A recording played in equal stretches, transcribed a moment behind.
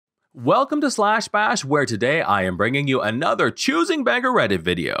Welcome to Slash Bash, where today I am bringing you another Choosing Beggar Reddit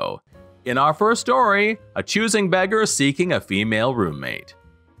video. In our first story, a choosing beggar seeking a female roommate.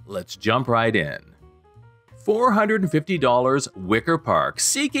 Let's jump right in. $450 Wicker Park,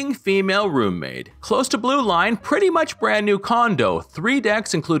 seeking female roommate. Close to Blue Line, pretty much brand new condo, 3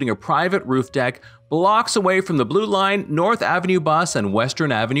 decks including a private roof deck, blocks away from the Blue Line, North Avenue bus and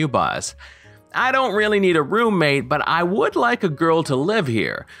Western Avenue bus. I don't really need a roommate, but I would like a girl to live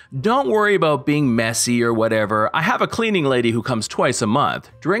here. Don't worry about being messy or whatever. I have a cleaning lady who comes twice a month.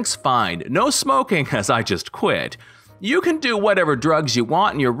 Drinks fine. No smoking as I just quit. You can do whatever drugs you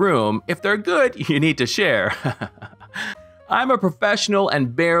want in your room. If they're good, you need to share. I'm a professional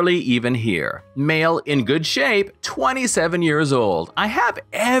and barely even here. Male, in good shape, 27 years old. I have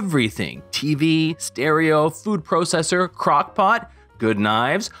everything. TV, stereo, food processor, crock pot, good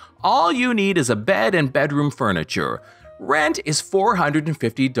knives. All you need is a bed and bedroom furniture. Rent is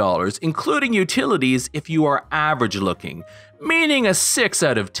 $450, including utilities if you are average looking, meaning a 6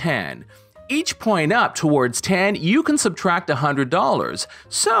 out of 10. Each point up towards 10, you can subtract $100.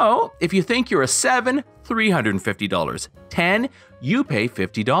 So, if you think you're a 7, $350. 10, you pay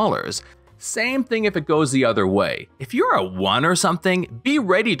 $50. Same thing if it goes the other way. If you're a 1 or something, be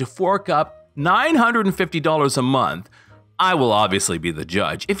ready to fork up $950 a month. I will obviously be the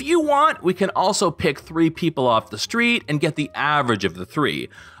judge. If you want, we can also pick 3 people off the street and get the average of the 3.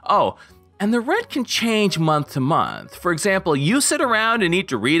 Oh, and the rent can change month to month. For example, you sit around and eat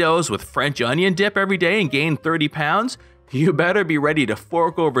Doritos with French onion dip every day and gain 30 pounds? You better be ready to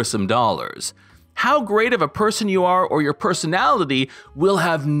fork over some dollars. How great of a person you are or your personality will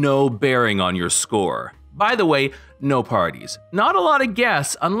have no bearing on your score. By the way, no parties. Not a lot of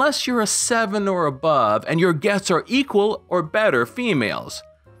guests unless you're a 7 or above and your guests are equal or better females.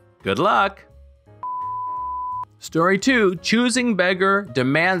 Good luck! Story 2, choosing beggar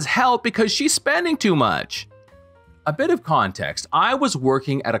demands help because she's spending too much. A bit of context, I was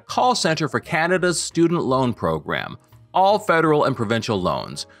working at a call center for Canada's student loan program, all federal and provincial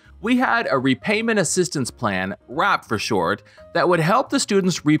loans. We had a repayment assistance plan, RAP for short, that would help the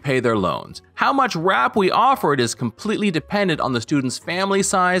students repay their loans. How much RAP we offered is completely dependent on the student's family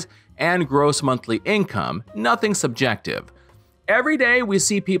size and gross monthly income, nothing subjective. Every day we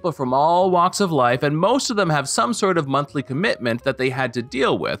see people from all walks of life, and most of them have some sort of monthly commitment that they had to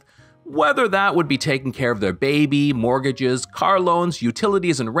deal with, whether that would be taking care of their baby, mortgages, car loans,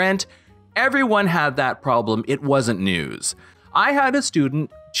 utilities, and rent. Everyone had that problem, it wasn't news. I had a student,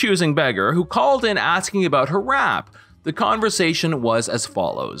 choosing beggar, who called in asking about her RAP. The conversation was as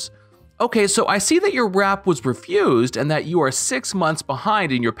follows. Okay, so I see that your RAP was refused and that you are 6 months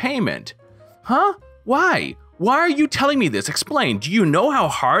behind in your payment. Huh? Why? Why are you telling me this? Explain. Do you know how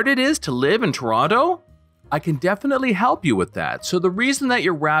hard it is to live in Toronto? I can definitely help you with that. So the reason that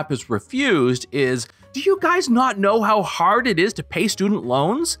your RAP is refused is, do you guys not know how hard it is to pay student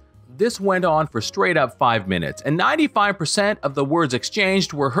loans? This went on for straight up 5 minutes, and 95% of the words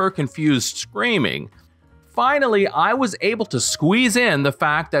exchanged were her confused screaming. Finally, I was able to squeeze in the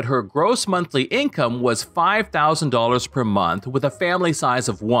fact that her gross monthly income was $5,000 per month with a family size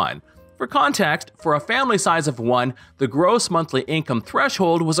of 1. For context, for a family size of 1, the gross monthly income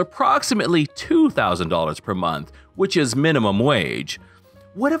threshold was approximately $2,000 per month, which is minimum wage.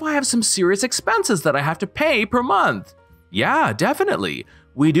 What if I have some serious expenses that I have to pay per month? Yeah, definitely.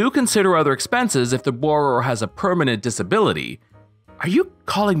 We do consider other expenses if the borrower has a permanent disability. Are you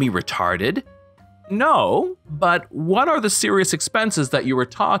calling me retarded? No, but what are the serious expenses that you were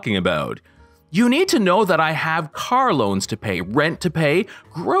talking about? You need to know that I have car loans to pay, rent to pay,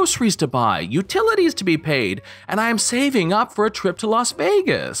 groceries to buy, utilities to be paid, and I am saving up for a trip to Las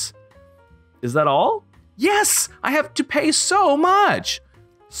Vegas. Is that all? Yes, I have to pay so much.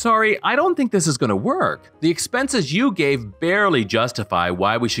 Sorry, I don't think this is going to work. The expenses you gave barely justify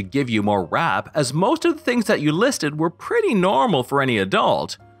why we should give you more RAP, as most of the things that you listed were pretty normal for any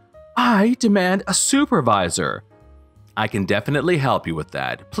adult. I demand a supervisor. I can definitely help you with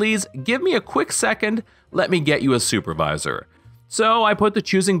that. Please give me a quick second, let me get you a supervisor. So I put the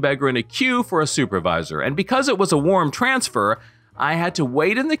choosing beggar in a queue for a supervisor, and because it was a warm transfer, I had to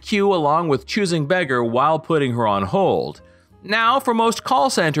wait in the queue along with choosing beggar while putting her on hold. Now, for most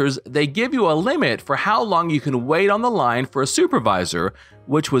call centers, they give you a limit for how long you can wait on the line for a supervisor,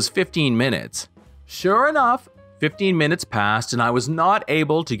 which was 15 minutes. Sure enough, 15 minutes passed and I was not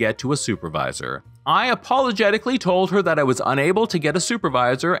able to get to a supervisor. I apologetically told her that I was unable to get a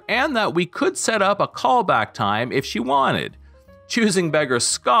supervisor and that we could set up a callback time if she wanted. Choosing beggar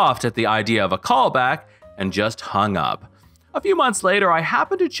scoffed at the idea of a callback and just hung up. A few months later, I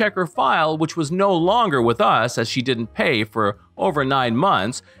happened to check her file, which was no longer with us as she didn't pay for over 9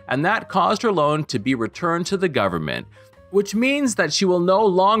 months, and that caused her loan to be returned to the government, which means that she will no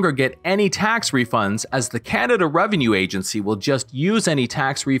longer get any tax refunds as the Canada Revenue Agency will just use any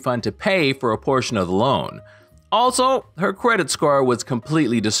tax refund to pay for a portion of the loan. Also, her credit score was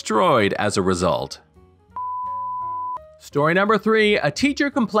completely destroyed as a result. Story number 3, a teacher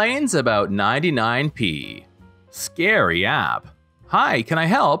complains about 99p. Scary app. Hi, can I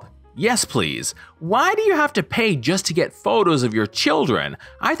help? Yes, please. Why do you have to pay just to get photos of your children?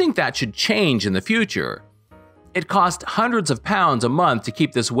 I think that should change in the future. It costs hundreds of pounds a month to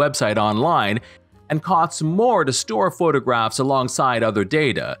keep this website online and costs more to store photographs alongside other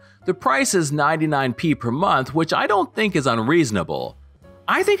data. The price is 99p per month, which I don't think is unreasonable.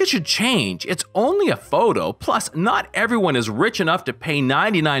 I think it should change. It's only a photo, plus not everyone is rich enough to pay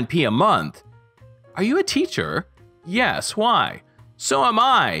 99p a month. Are you a teacher? Yes, why? So am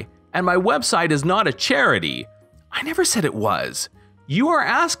I, and my website is not a charity. I never said it was. You are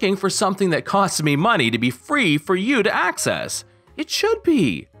asking for something that costs me money to be free for you to access. It should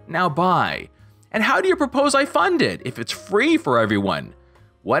be. Now buy. And how do you propose I fund it if it's free for everyone?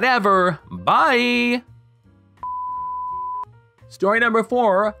 Whatever. Bye. Story number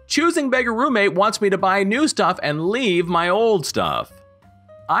 4, choosing beggar roommate wants me to buy new stuff and leave my old stuff.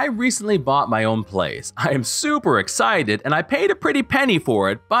 I recently bought my own place. I am super excited and I paid a pretty penny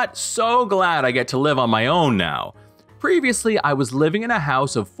for it, but so glad I get to live on my own now. Previously, I was living in a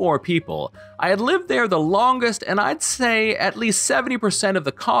house of 4 people. I had lived there the longest and I'd say at least 70% of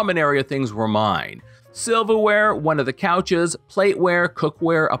the common area things were mine. Silverware, one of the couches, plateware,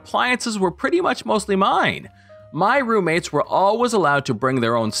 cookware, appliances were pretty much mostly mine. My roommates were always allowed to bring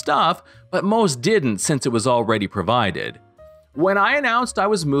their own stuff, but most didn't since it was already provided. When I announced I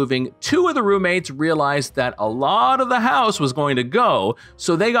was moving, 2 of the roommates realized that a lot of the house was going to go,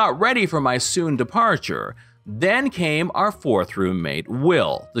 so they got ready for my soon departure. Then came our 4th roommate,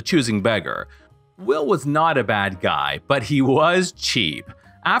 Will, the choosing beggar. Will was not a bad guy, but he was cheap.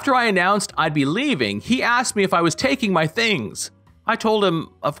 After I announced I'd be leaving, he asked me if I was taking my things. I told him,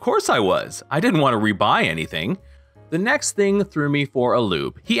 of course I was. I didn't want to rebuy anything. The next thing threw me for a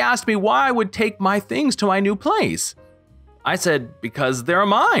loop. He asked me why I would take my things to my new place. I said, because they're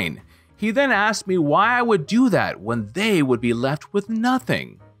mine. He then asked me why I would do that when they would be left with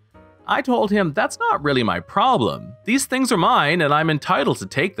nothing. I told him that's not really my problem. These things are mine and I'm entitled to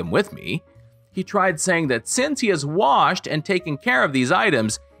take them with me. He tried saying that since he has washed and taken care of these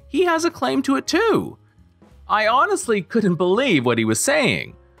items, he has a claim to it too. I honestly couldn't believe what he was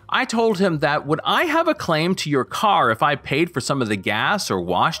saying. I told him that would I have a claim to your car if I paid for some of the gas or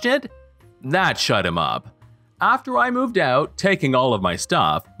washed it? That shut him up. After I moved out, taking all of my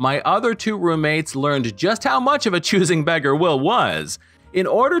stuff, my other 2 roommates learned just how much of a choosing beggar Will was. In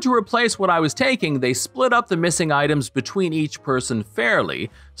order to replace what I was taking, they split up the missing items between each person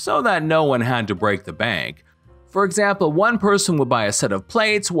fairly, so that no one had to break the bank. For example, one person would buy a set of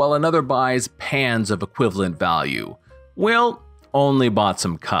plates while another buys pans of equivalent value. Will only bought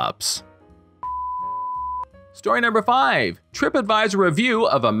some cups. Story number 5, TripAdvisor review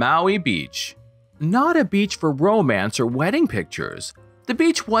of a Maui beach. Not a beach for romance or wedding pictures. The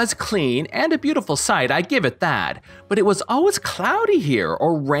beach was clean and a beautiful sight, I give it that, but it was always cloudy here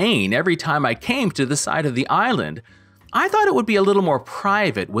or rain every time I came to the side of the island. I thought it would be a little more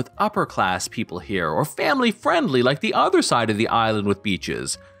private with upper-class people here or family-friendly like the other side of the island with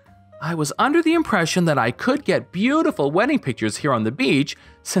beaches. I was under the impression that I could get beautiful wedding pictures here on the beach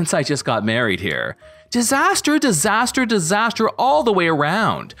since I just got married here. Disaster, disaster, disaster all the way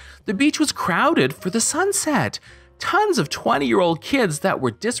around. The beach was crowded for the sunset. Tons of 20-year-old kids that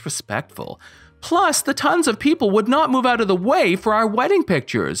were disrespectful. Plus, the tons of people would not move out of the way for our wedding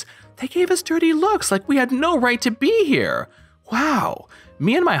pictures. They gave us dirty looks like we had no right to be here. Wow.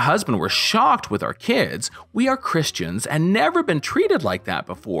 Me and my husband were shocked with our kids. We are Christians and never been treated like that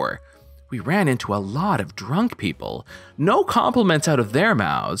before. We ran into a lot of drunk people. No compliments out of their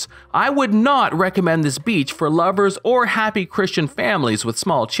mouths. I would not recommend this beach for lovers or happy Christian families with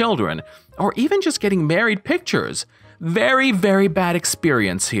small children, or even just getting married pictures. Very, very bad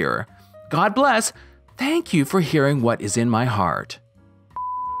experience here. God bless. Thank you for hearing what is in my heart.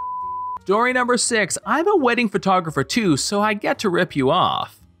 Story number 6. I'm a wedding photographer too, so I get to rip you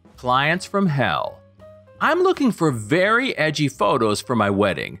off. Clients from hell. I'm looking for very edgy photos for my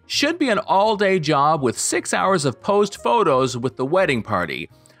wedding. Should be an all-day job with 6 hours of post photos with the wedding party.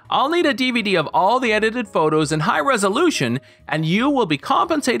 I'll need a DVD of all the edited photos in high resolution, and you will be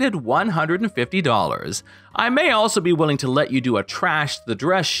compensated $150. I may also be willing to let you do a trash the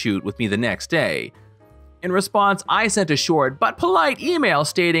dress shoot with me the next day. In response, I sent a short but polite email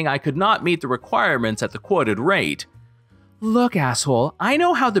stating I could not meet the requirements at the quoted rate. Look, asshole, I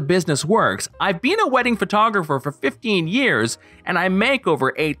know how the business works. I've been a wedding photographer for 15 years, and I make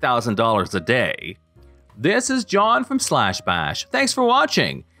over $8,000 a day. This is John from Slash Bash. Thanks for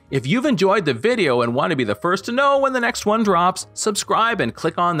watching. If you've enjoyed the video and want to be the first to know when the next one drops, subscribe and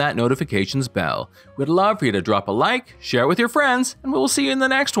click on that notifications bell. We'd love for you to drop a like, share it with your friends, and we will see you in the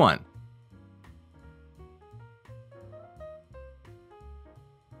next one.